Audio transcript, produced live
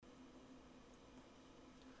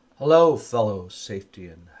Hello, fellow safety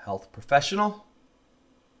and health professional.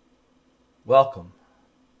 Welcome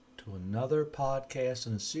to another podcast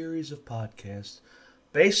in a series of podcasts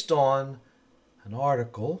based on an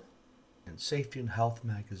article in Safety and Health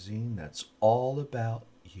magazine that's all about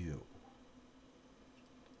you.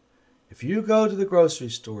 If you go to the grocery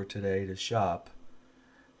store today to shop,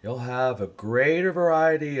 you'll have a greater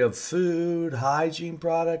variety of food, hygiene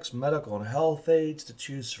products, medical and health aids to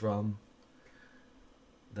choose from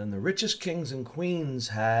than the richest kings and queens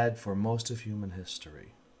had for most of human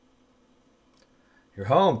history. Your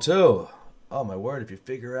home, too. Oh, my word, if you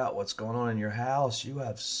figure out what's going on in your house, you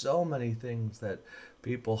have so many things that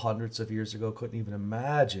people hundreds of years ago couldn't even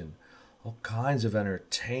imagine. All kinds of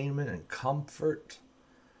entertainment and comfort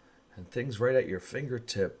and things right at your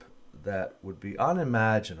fingertip that would be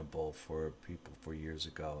unimaginable for people for years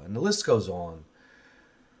ago. And the list goes on.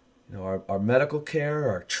 Our medical care,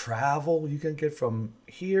 our travel, you can get from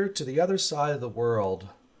here to the other side of the world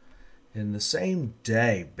in the same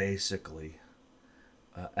day, basically.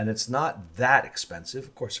 And it's not that expensive.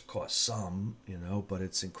 Of course, it costs some, but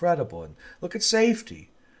it's incredible. And look at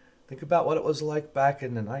safety. Think about what it was like back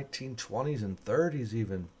in the 1920s and 30s,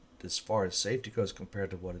 even as far as safety goes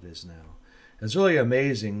compared to what it is now. It's really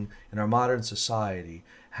amazing in our modern society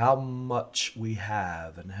how much we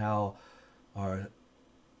have and how our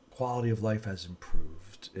quality of life has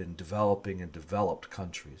improved in developing and developed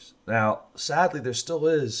countries. Now, sadly, there still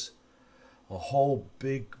is a whole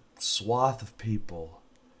big swath of people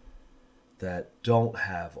that don't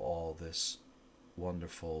have all this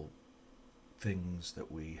wonderful things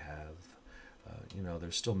that we have.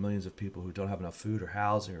 There's still millions of people who don't have enough food or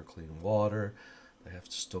housing or clean water. They have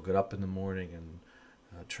to still get up in the morning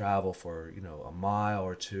and travel for, a mile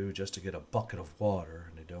or two just to get a bucket of water,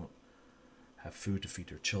 and they don't have food to feed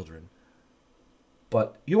their children.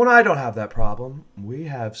 But you and I don't have that problem. We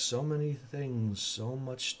have so many things, so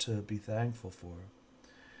much to be thankful for.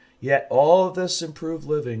 Yet all of this improved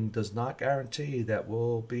living does not guarantee that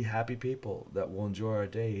we'll be happy people, that we'll enjoy our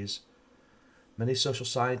days. Many social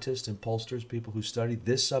scientists and pollsters, people who study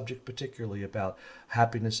this subject particularly about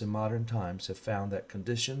happiness in modern times, have found that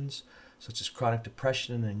conditions such as chronic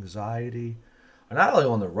depression and anxiety are not only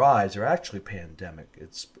on the rise, they're actually pandemic.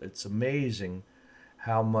 It's amazing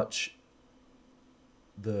how much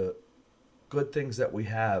the good things that we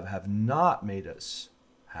have not made us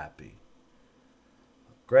happy.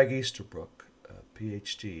 Greg Easterbrook,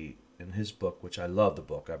 PhD, in his book, which I love the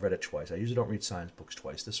book. I've read it twice. I usually don't read science books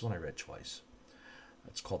twice. This one I read twice.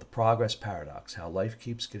 It's called The Progress Paradox, How Life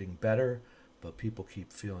Keeps Getting Better, but People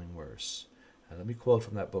Keep Feeling Worse. And let me quote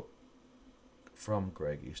from that book from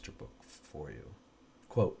Greg Easterbrook for you.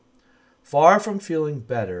 Quote, "Far from feeling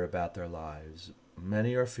better about their lives,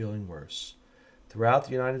 many are feeling worse. Throughout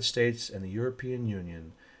the United States and the European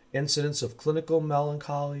Union, incidence of clinical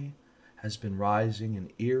melancholy has been rising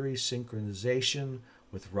in eerie synchronization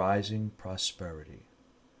with rising prosperity.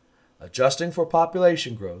 Adjusting for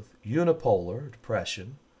population growth, unipolar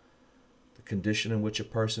depression, the condition in which a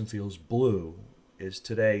person feels blue, is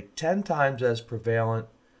today 10 times as prevalent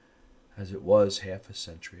as it was half a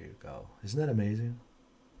century ago." Isn't that amazing?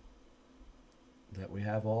 That we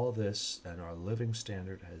have all this and our living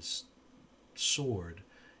standard has soared,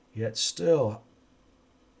 yet still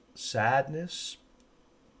sadness,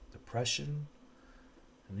 depression,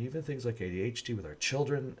 and even things like ADHD with our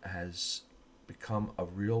children has become a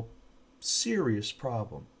real serious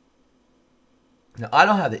problem. Now, I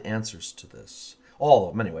don't have the answers to this, all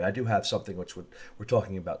of them anyway. I do have something which we're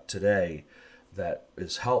talking about today that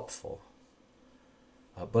is helpful.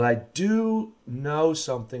 But I do know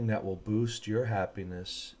something that will boost your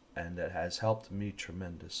happiness and that has helped me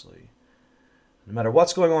tremendously. No matter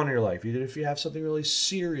what's going on in your life, even if you have something really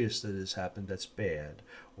serious that has happened that's bad,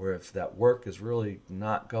 or if that work is really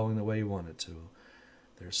not going the way you want it to,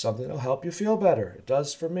 there's something that'll help you feel better. It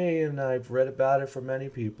does for me, and I've read about it for many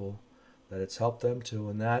people, that it's helped them too,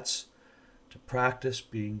 and that's to practice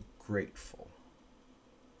being grateful.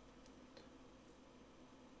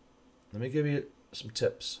 Let me give you some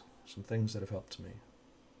tips, some things that have helped me,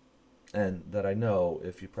 and that I know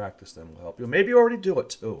if you practice them will help you. Maybe you already do it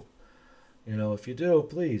too. If you do,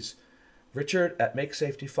 please.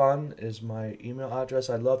 Richard@MakeSafetyFun is my email address.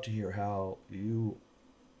 I'd love to hear how you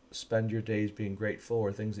spend your days being grateful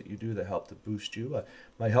or things that you do that help to boost you.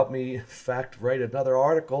 Might help me, in fact, write another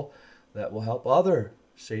article that will help other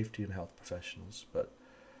safety and health professionals. But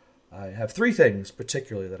I have 3 things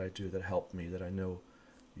particularly that I do that help me that I know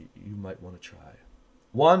you might want to try.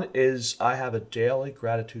 One is I have a daily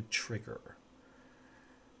gratitude trigger,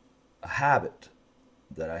 a habit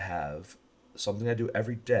that I have, something I do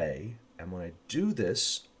every day. And when I do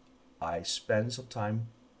this, I spend some time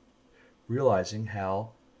realizing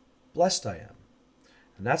how blessed I am.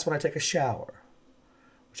 And that's when I take a shower,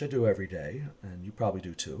 which I do every day, and you probably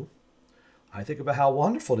do too. I think about how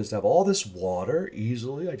wonderful it is to have all this water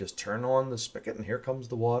easily. I just turn on the spigot and here comes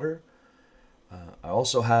the water. I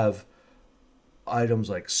also have items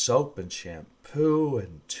like soap and shampoo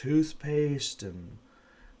and toothpaste and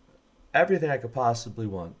everything I could possibly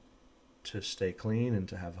want to stay clean and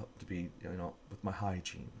to be, with my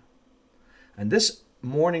hygiene. And this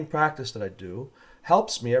morning practice that I do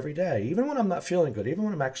helps me every day, even when I'm not feeling good, even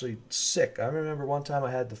when I'm actually sick. I remember one time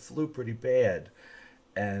I had the flu pretty bad,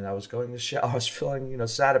 and I was going to shower. I was feeling,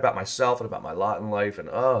 sad about myself and about my lot in life, and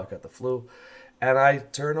I got the flu. And I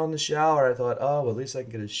turned on the shower. I thought, well, at least I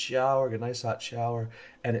can get a shower, get a nice hot shower,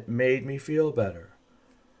 and it made me feel better.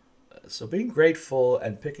 So being grateful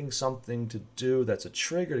and picking something to do that's a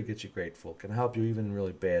trigger to get you grateful can help you even in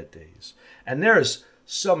really bad days. And there's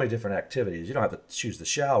so many different activities. You don't have to choose the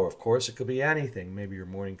shower, of course. It could be anything. Maybe your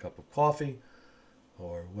morning cup of coffee,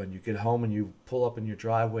 or when you get home and you pull up in your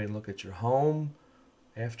driveway and look at your home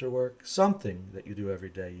after work. Something that you do every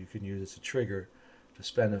day you can use as a trigger to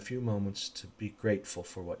spend a few moments to be grateful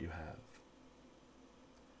for what you have.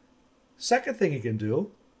 Second thing you can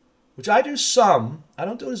do, which I do some, I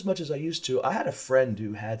don't do it as much as I used to. I had a friend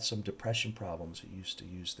who had some depression problems who used to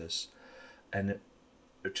use this, and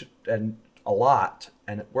a lot,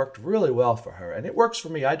 and it worked really well for her. And it works for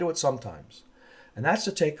me. I do it sometimes. And that's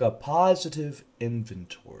to take a positive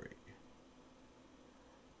inventory.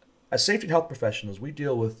 As safety and health professionals, we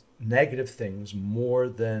deal with negative things more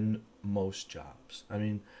than most jobs. I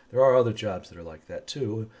mean, there are other jobs that are like that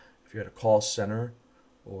too. If you're at a call center,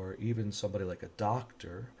 or even somebody like a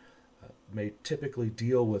doctor, may typically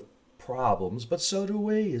deal with problems, but so do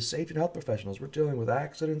we as safety and health professionals. We're dealing with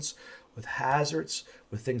accidents, with hazards,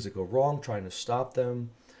 with things that go wrong, trying to stop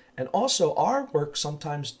them. And also, our work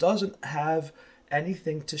sometimes doesn't have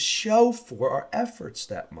anything to show for our efforts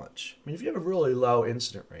that much. I mean, if you have a really low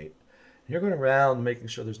incident rate, and you're going around making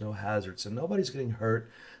sure there's no hazards and nobody's getting hurt,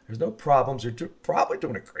 there's no problems, you're probably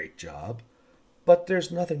doing a great job, but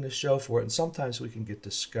there's nothing to show for it, and sometimes we can get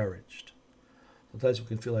discouraged. Sometimes we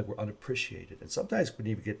can feel like we're unappreciated, and sometimes we can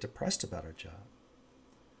even get depressed about our job.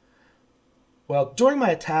 Well, during my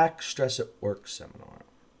Attack Stress at Work seminar,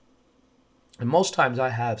 and most times I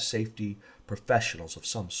have safety professionals of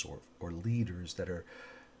some sort, or leaders that are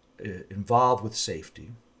involved with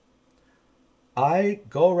safety, I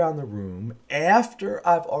go around the room after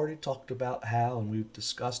I've already talked about how, and we've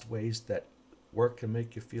discussed ways that work can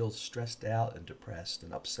make you feel stressed out and depressed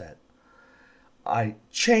and upset. I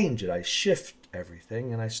change it, I shift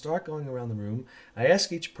everything, and I start going around the room. I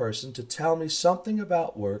ask each person to tell me something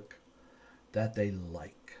about work that they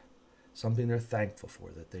like, something they're thankful for,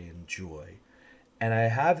 that they enjoy. And I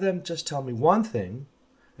have them just tell me one thing.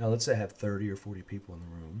 Now, let's say I have 30 or 40 people in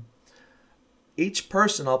the room. Each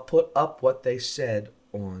person, I'll put up what they said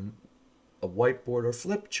on a whiteboard or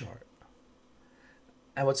flip chart.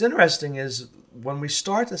 And what's interesting is when we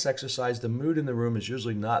start this exercise, the mood in the room is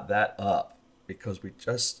usually not that up, because we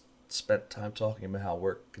just spent time talking about how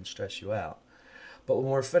work can stress you out. But when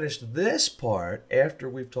we're finished this part, after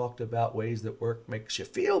we've talked about ways that work makes you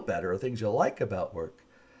feel better, or things you like about work,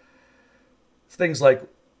 things like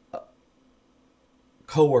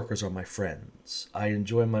coworkers are my friends. I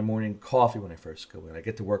enjoy my morning coffee when I first go in. I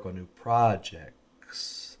get to work on new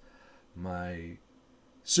projects. My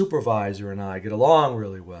supervisor and I get along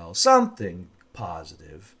really well. Something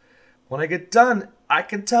positive. When I get done, I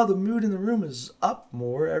can tell the mood in the room is up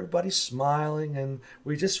more. Everybody's smiling, and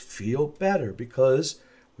we just feel better because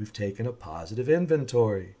we've taken a positive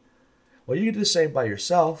inventory. Well, you can do the same by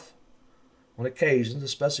yourself. On occasions,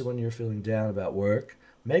 especially when you're feeling down about work,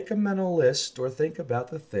 make a mental list or think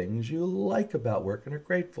about the things you like about work and are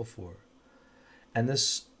grateful for. And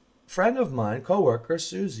this friend of mine, coworker,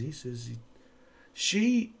 Susie,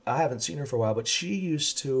 I haven't seen her for a while, but she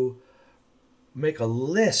used to make a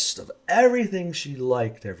list of everything she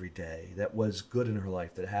liked every day that was good in her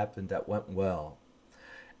life, that happened, that went well.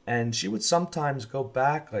 And she would sometimes go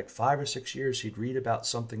back like 5 or 6 years. She'd read about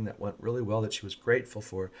something that went really well that she was grateful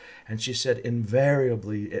for. And she said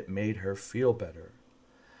invariably it made her feel better.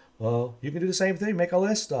 Well, you can do the same thing. Make a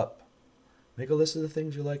list up. Make a list of the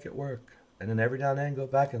things you like at work. And then every now and then go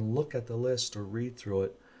back and look at the list or read through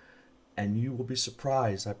it. And you will be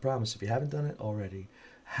surprised, I promise, if you haven't done it already,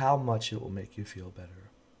 how much it will make you feel better.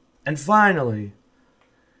 And finally,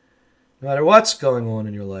 no matter what's going on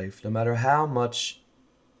in your life, no matter how much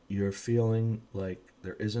you're feeling like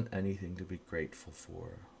there isn't anything to be grateful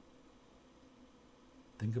for,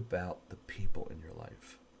 think about the people in your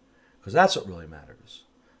life. Because that's what really matters.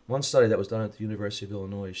 One study that was done at the University of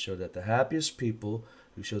Illinois showed that the happiest people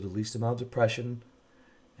who showed the least amount of depression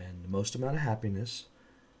and the most amount of happiness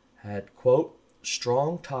had, quote,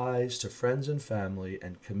 strong ties to friends and family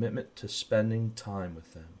and commitment to spending time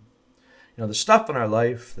with them. You know, the stuff in our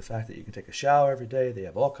life, the fact that you can take a shower every day, that you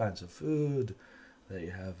have all kinds of food, that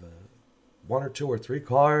you have one or two or three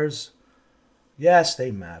cars, yes, they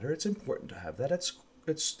matter. It's important to have that.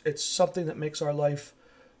 It's something that makes our life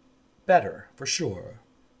better, for sure.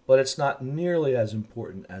 But it's not nearly as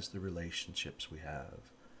important as the relationships we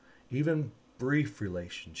have. Even brief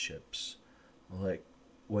relationships, like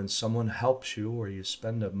when someone helps you or you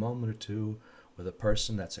spend a moment or two with a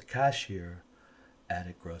person that's a cashier at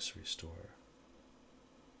a grocery store.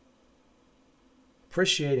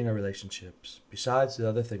 Appreciating our relationships, besides the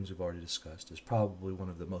other things we've already discussed, is probably one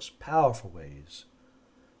of the most powerful ways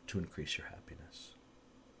to increase your happiness.